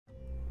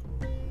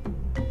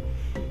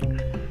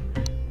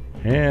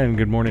And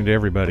good morning to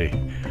everybody.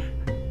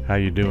 How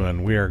you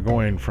doing? We are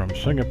going from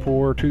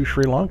Singapore to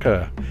Sri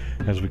Lanka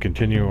as we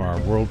continue our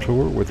world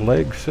tour with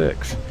Leg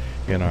 6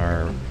 in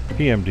our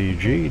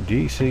PMDG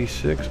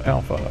DC-6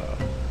 Alpha.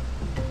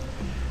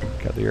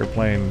 Got the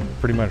airplane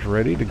pretty much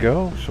ready to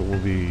go, so we'll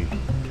be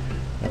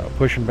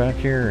pushing back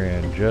here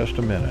in just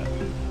a minute.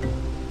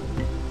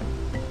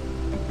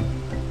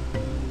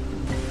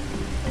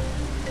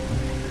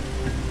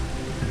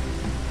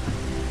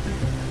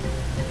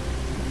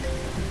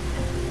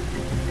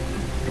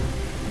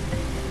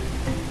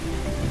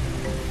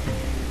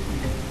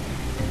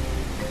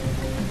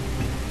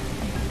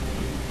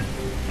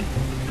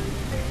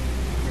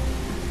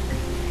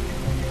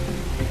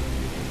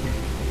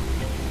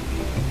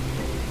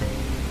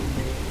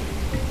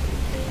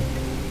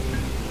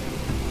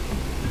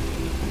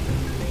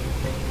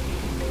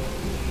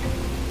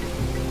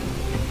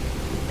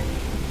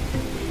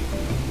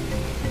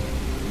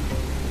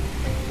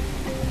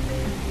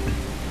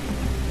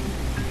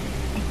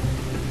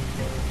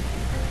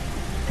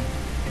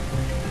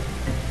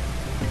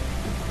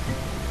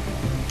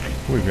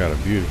 We've got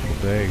a beautiful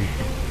day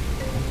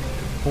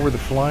for the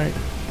flight.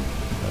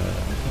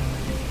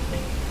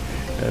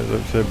 As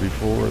I've said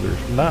before,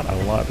 there's not a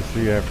lot to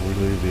see after we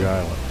leave the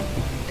island,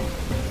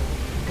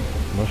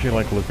 unless you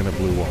like looking at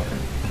blue water.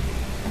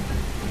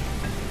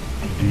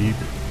 Deep,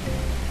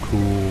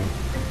 cool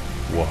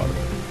water.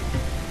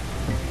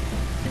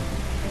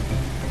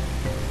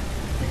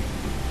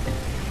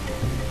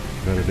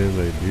 But it is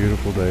a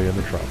beautiful day in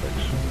the tropics.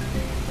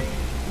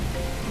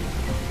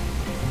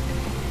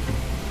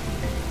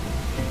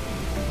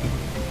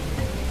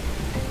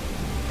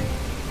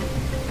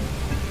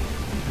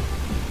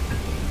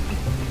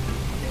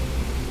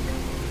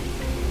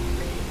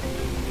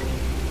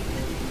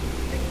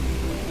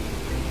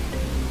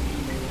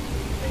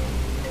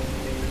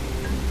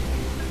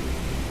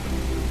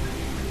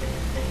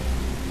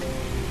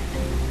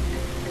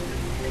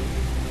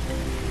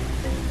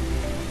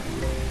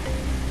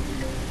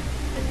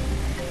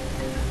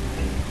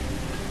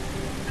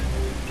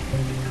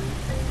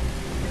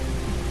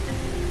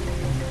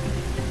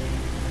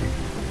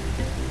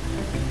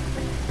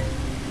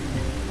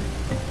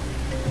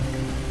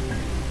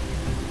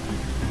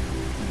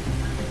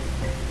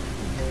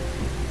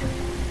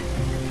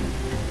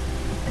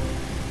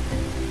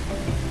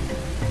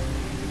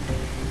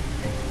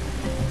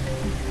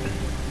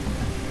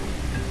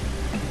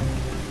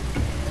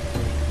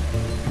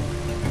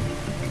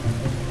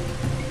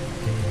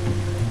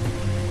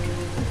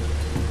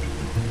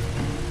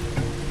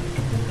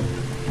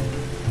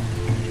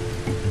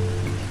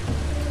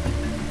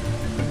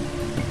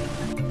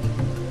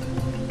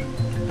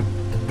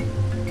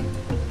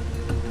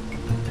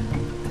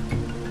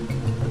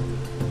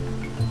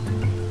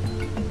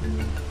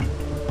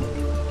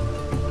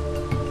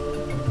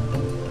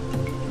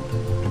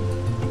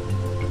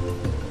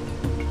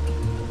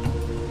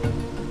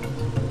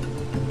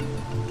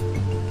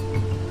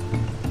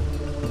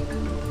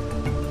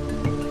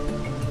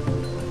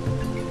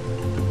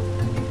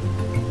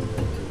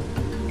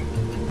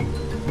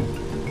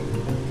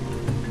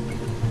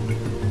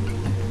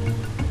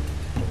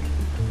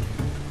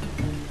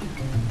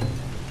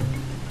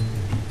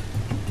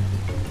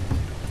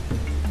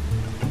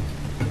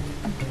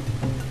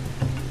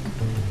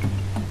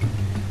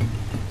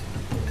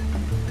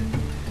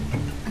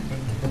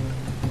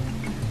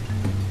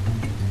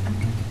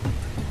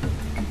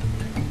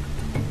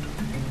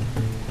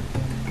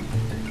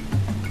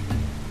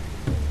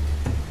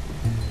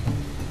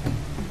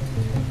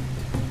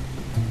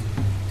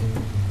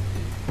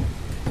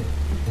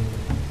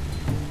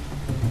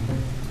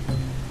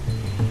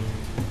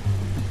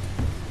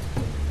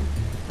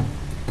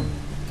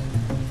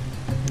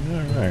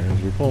 Alright,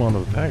 as we pull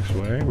onto the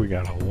taxiway, we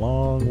got a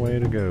long way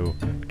to go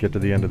to get to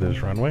the end of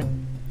this runway.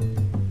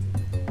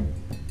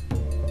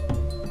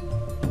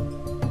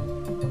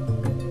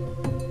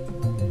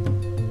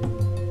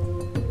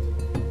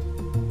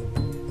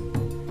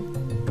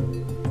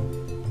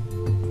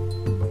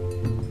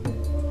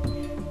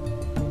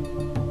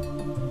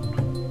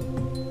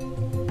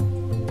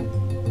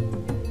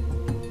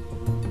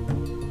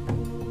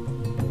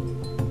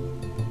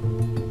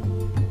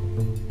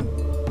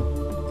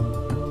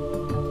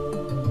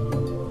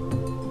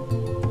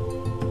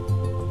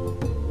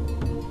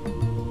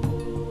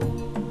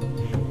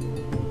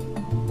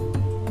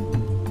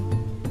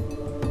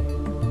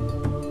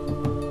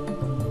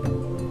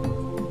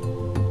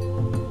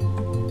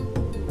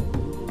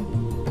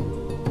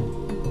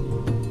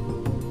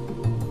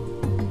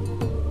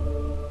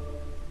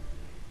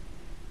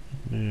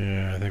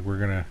 We're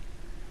gonna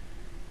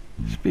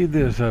speed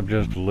this up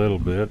just a little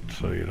bit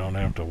so you don't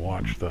have to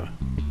watch the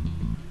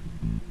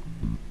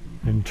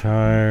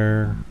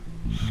entire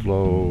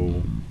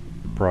slow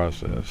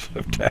process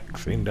of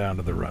taxiing down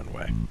to the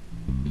runway.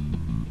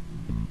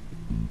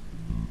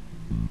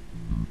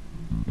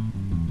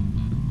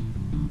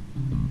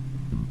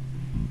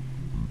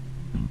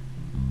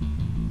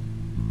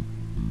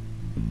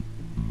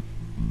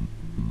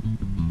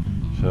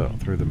 So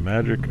through the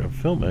magic of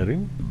film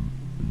editing,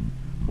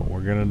 we'll we're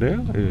going to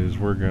do is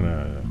we're going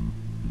to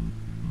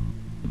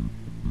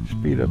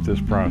speed up this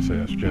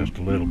process just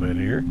a little bit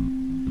here.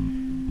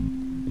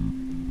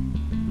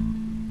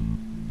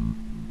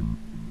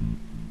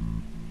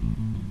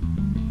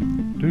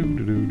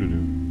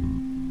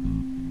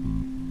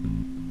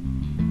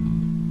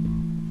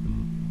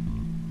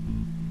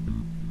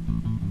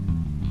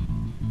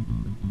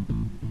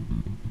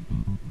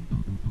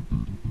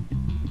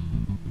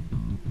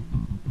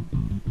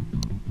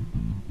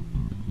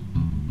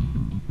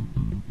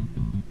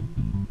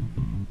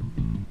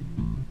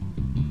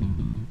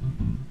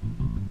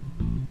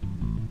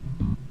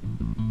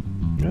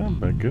 Oh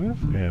my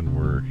goodness, and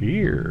we're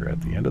here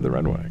at the end of the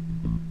runway.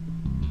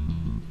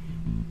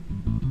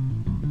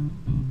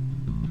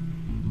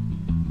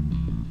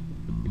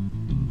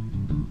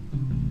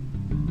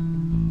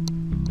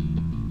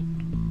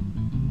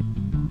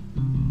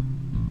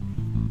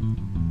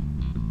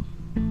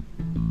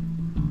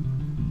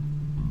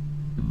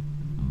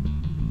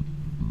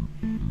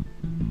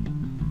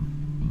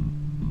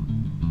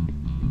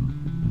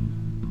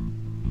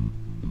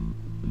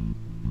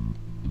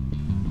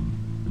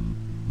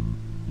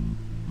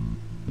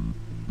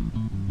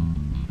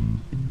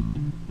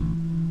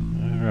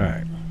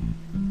 Alright,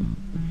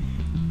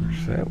 we're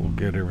set. We'll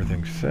get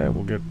everything set.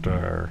 We'll get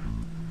our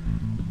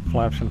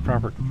flaps in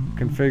proper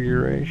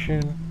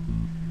configuration.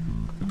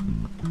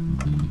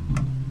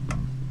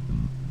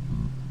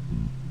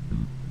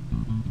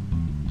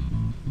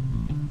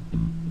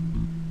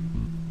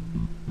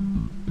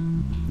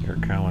 Air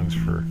cowlings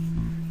for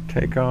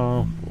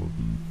takeoff. We'll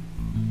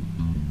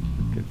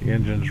get the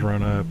engines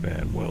run up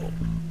and we'll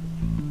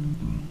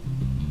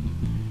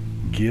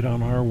get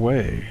on our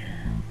way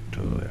to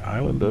the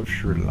island of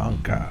Sri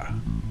Lanka.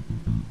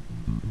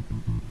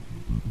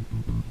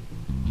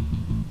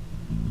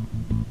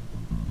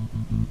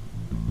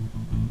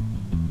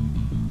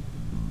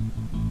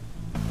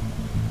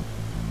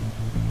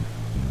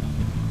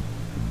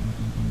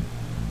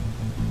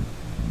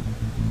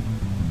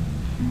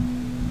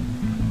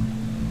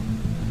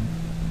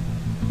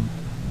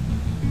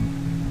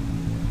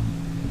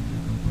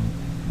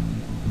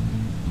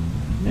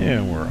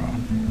 And we're off.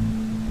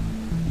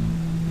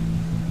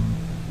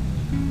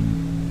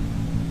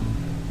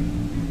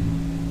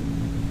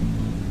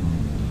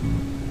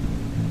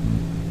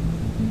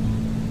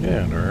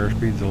 Yeah, and our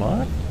airspeed's a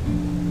lot.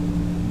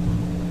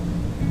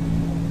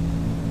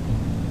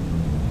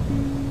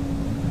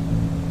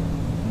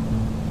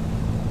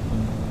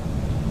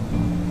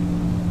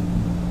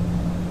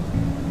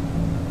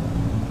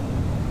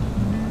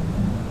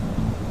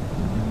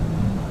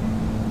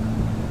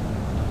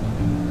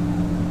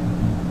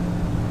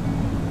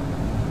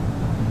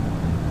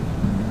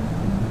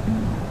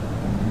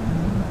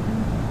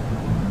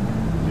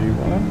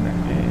 D1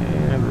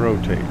 and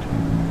rotate.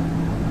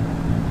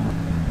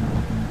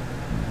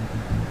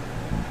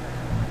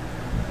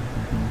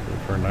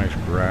 For a nice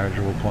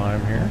gradual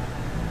climb here.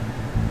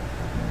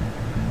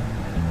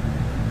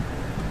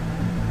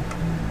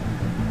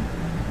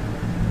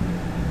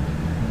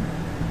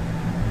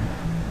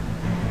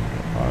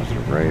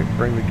 Positive rate,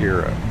 bring the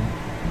gear up.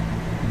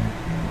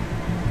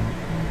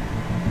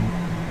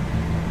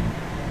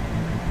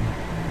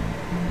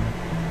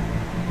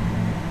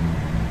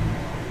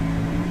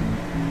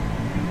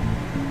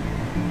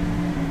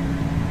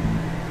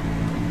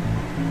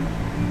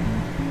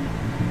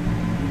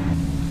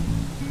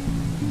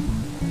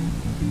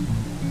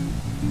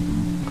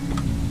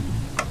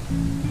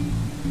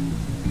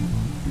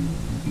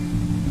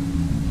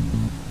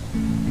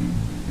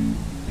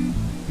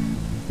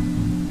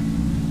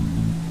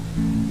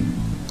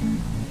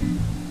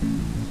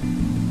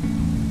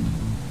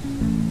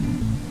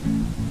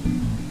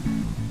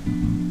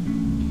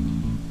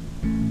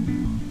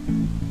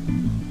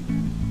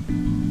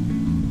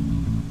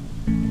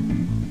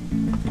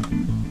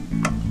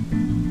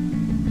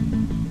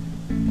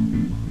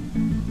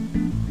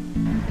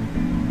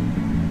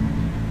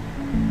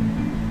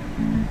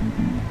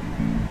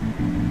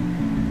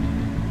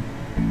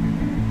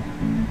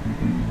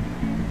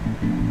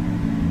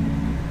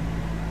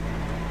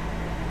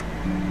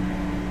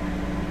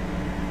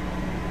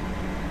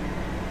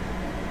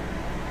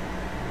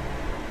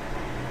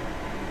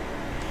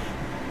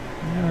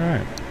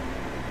 Alright,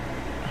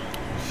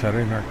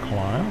 setting our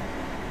climb.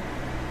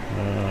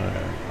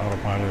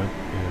 Autopilot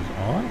is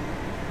on.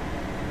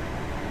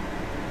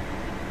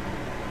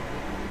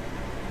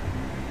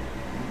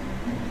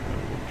 So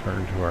we'll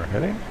turn to our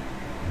heading.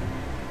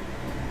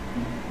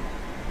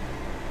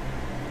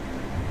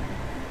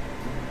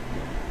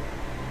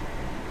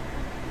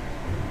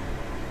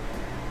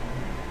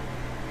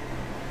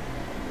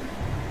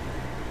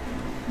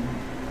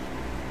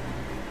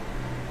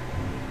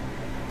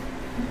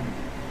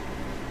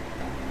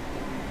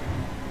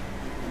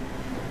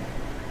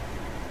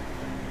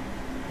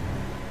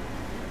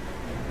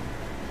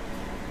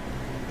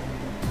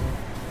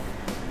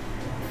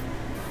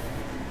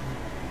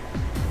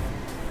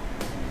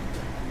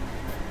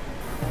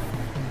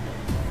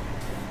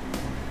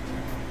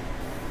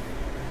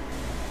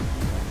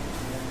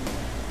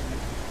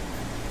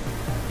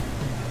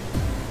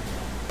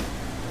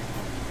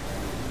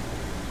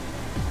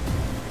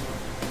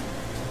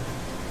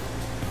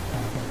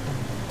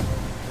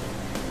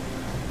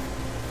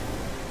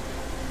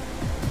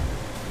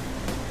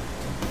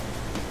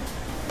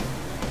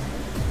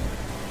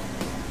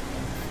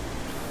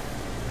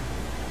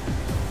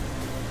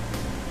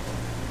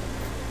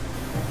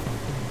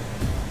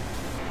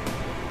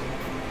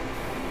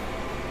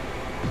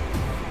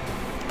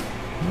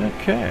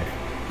 Okay.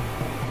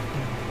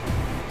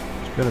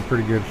 It's been a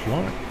pretty good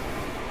flight.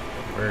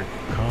 Very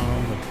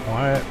calm and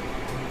quiet.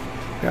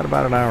 Got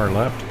about an hour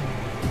left.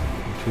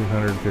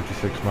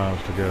 256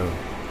 miles to go.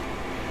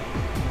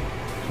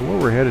 So where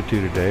we're headed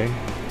to today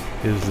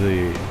is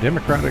the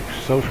Democratic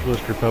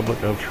Socialist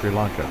Republic of Sri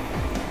Lanka.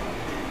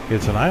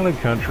 It's an island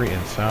country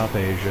in South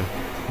Asia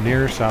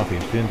near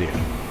Southeast India.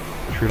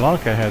 Sri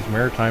Lanka has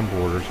maritime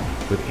borders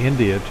with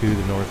India to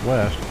the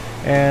northwest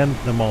and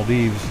the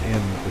Maldives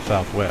in the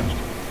southwest.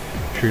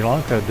 Sri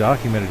Lanka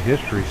documented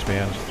history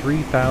spans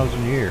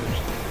 3,000 years,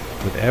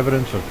 with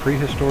evidence of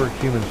prehistoric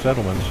human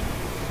settlements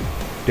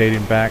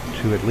dating back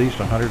to at least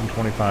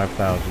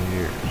 125,000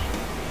 years.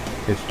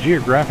 Its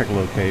geographic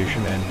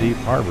location and deep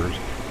harbors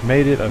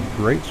made it of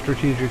great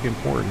strategic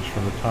importance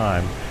from the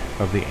time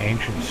of the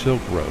ancient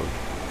Silk Road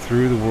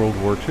through the World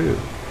War II.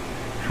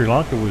 Sri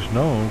Lanka was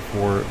known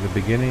for the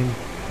beginning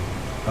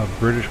of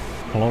British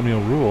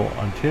colonial rule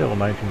until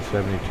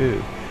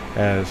 1972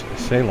 as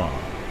Ceylon.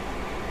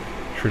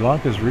 Sri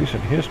Lanka's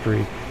recent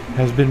history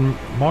has been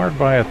marred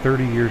by a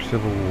 30-year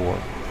civil war,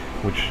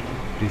 which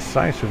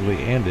decisively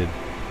ended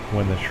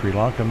when the Sri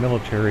Lanka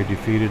military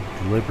defeated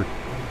the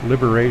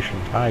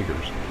Liberation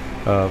Tigers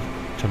of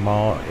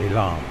Tamil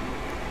Eelam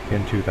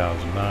in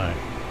 2009.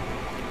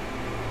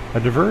 A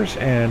diverse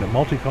and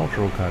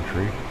multicultural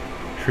country,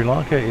 Sri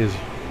Lanka is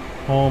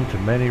home to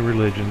many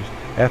religions,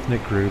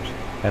 ethnic groups,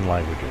 and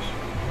languages.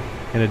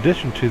 In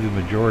addition to the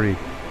majority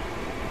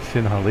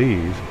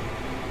Sinhalese,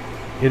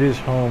 it is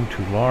home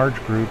to large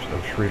groups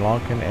of Sri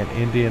Lankan and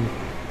Indian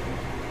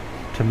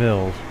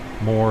Tamils,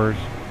 Moors,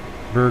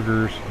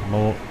 Burghers,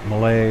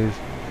 Malays,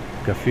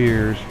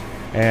 Kafirs,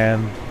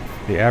 and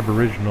the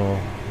Aboriginal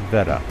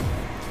Veda.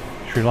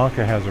 Sri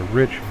Lanka has a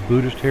rich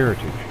Buddhist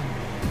heritage,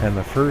 and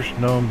the first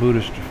known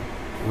Buddhist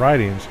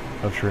writings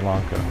of Sri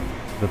Lanka,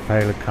 the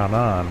Pali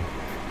Canon,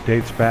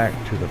 dates back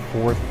to the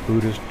Fourth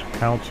Buddhist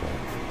Council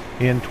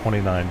in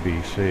 29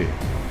 BC.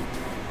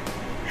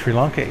 Sri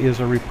Lanka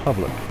is a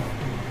republic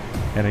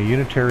and a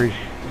unitary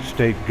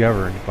state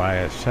governed by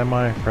a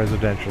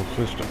semi-presidential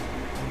system.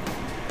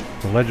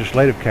 The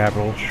legislative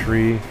capital,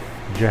 Sri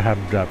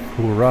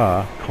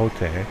Jagadhpura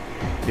Kotte,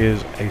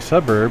 is a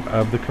suburb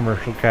of the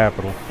commercial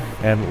capital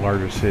and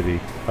largest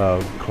city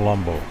of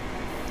Colombo.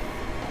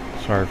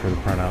 Sorry for the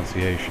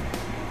pronunciation.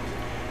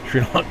 Sri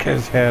Lanka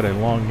has had a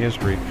long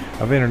history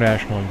of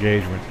international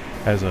engagement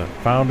as a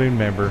founding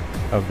member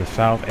of the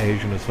South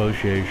Asian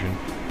Association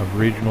of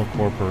Regional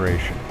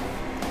Cooperation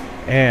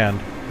and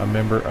a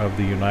member of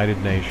the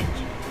United Nations,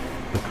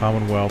 the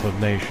Commonwealth of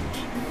Nations,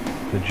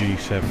 the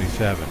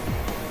G77,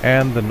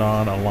 and the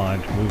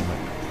Non-Aligned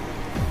Movement.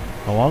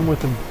 Along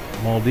with the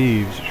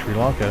Maldives, Sri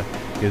Lanka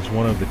is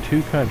one of the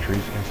 2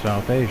 countries in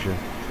South Asia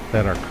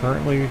that are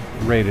currently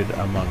rated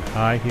among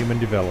high human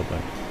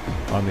development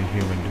on the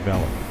Human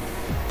Development.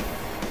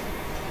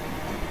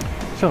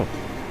 So,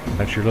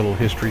 that's your little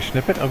history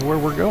snippet of where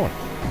we're going.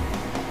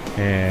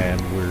 And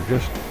we're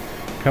just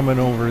coming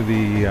over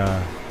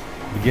the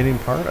beginning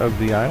part of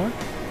the island,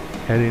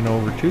 heading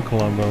over to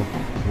Colombo,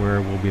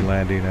 where we'll be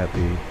landing at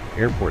the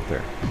airport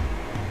there.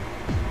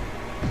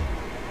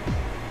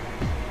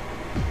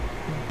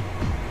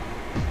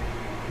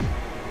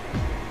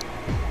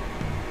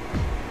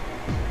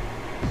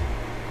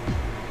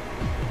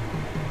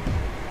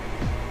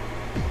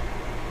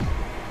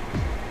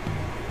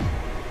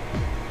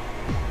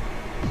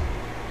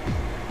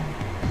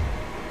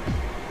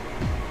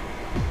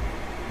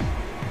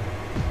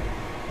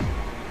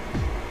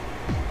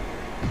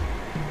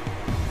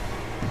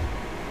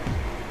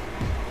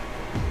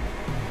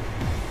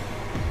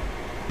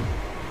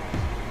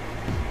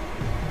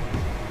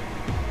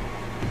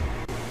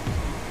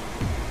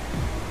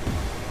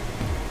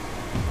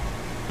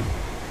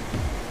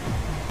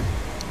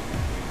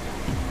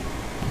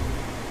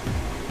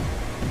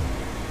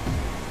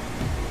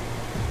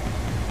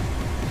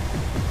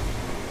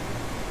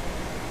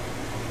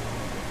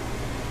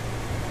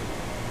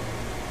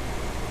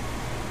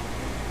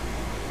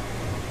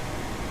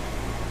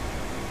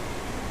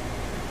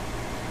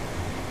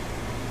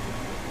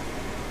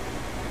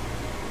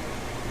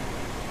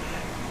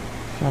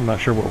 I'm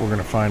not sure what we're going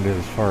to find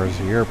as far as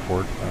the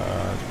airport.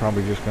 It's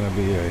probably just going to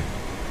be a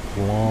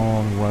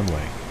long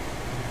runway.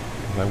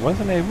 I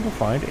wasn't able to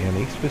find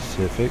any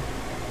specific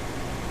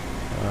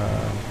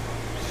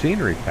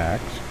scenery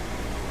packs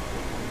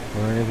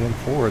or anything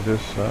for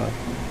this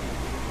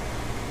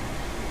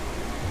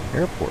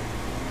airport.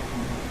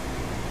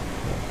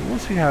 So we'll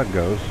see how it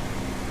goes.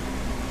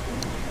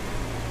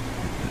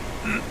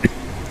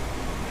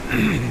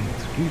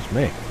 Excuse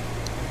me.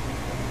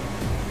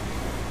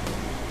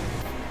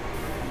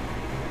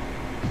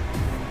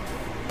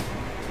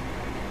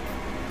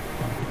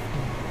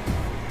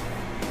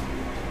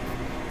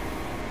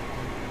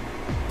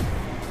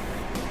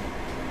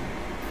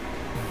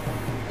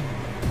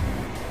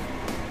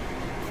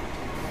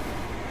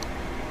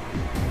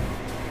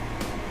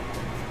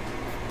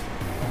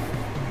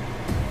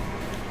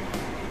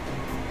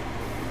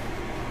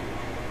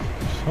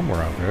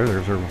 Somewhere out there,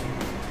 there's a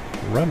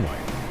runway.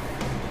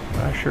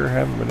 I I sure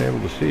haven't been able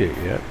to see it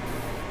yet.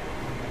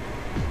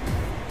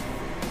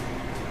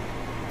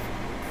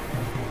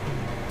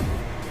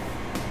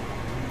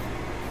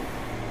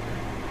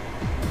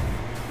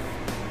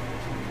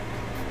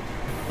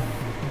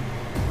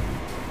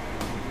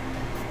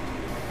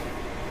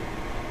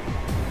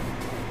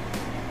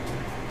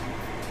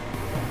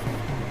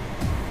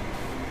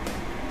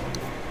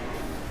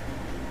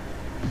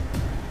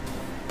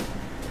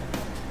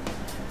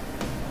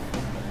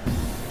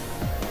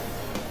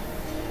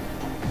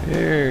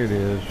 There it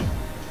is.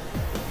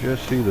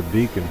 Just see the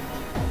beacon.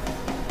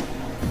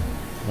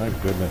 My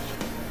goodness.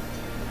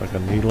 Like a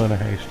needle in a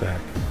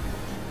haystack.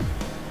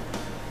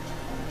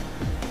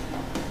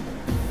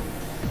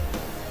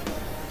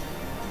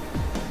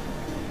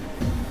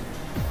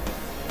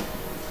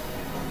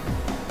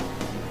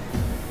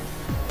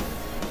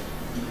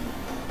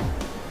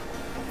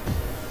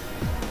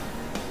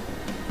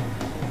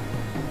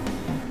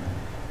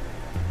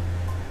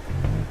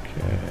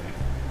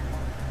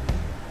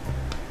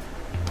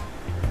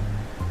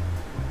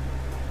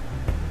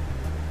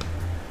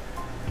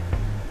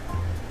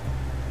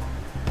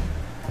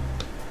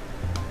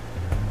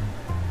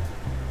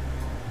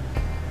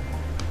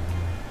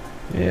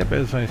 Yep,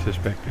 as I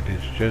suspected,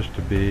 it's just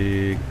a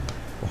big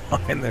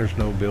line. There's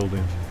no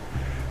buildings.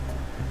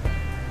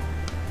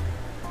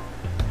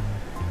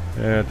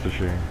 That's a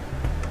shame.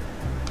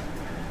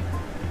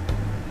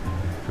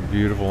 It's a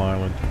beautiful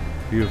island,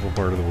 beautiful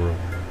part of the world.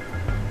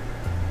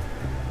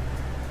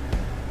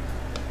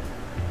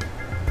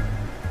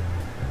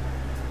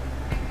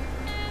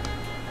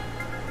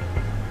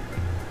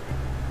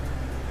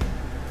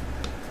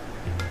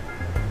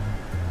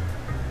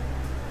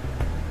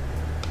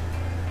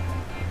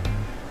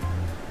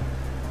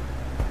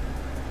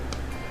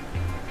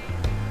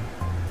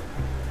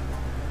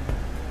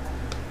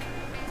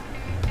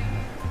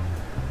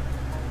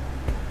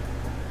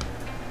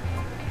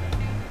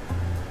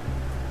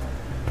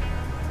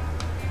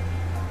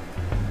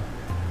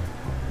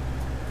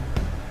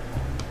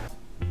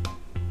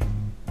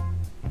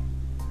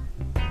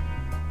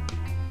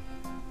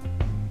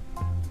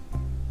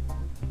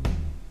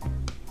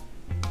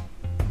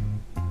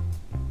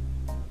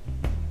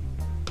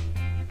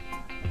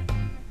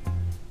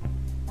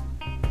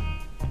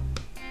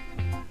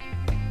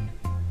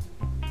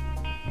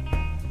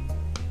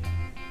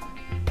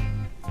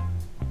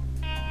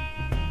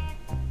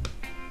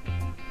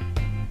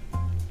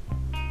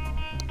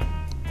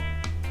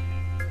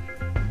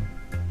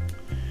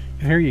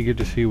 And here you get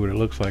to see what it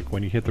looks like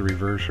when you hit the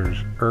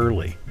reversers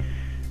early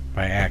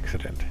by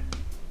accident.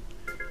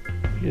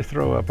 You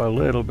throw up a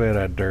little bit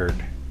of dirt.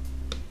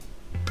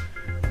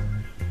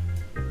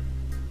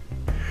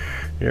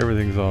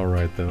 Everything's all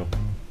right though.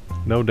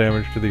 No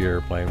damage to the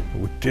airplane.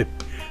 We did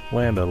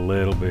land a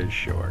little bit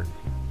short.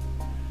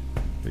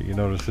 But you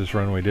notice this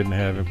runway didn't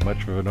have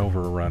much of an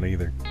overrun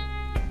either.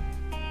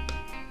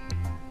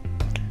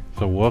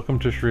 So welcome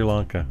to Sri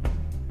Lanka.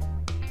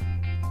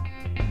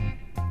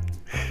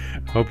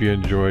 Hope you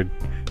enjoyed.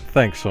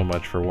 Thanks so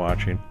much for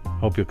watching.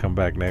 Hope you'll come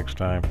back next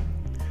time.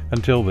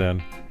 Until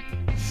then,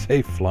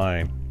 safe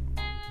flying.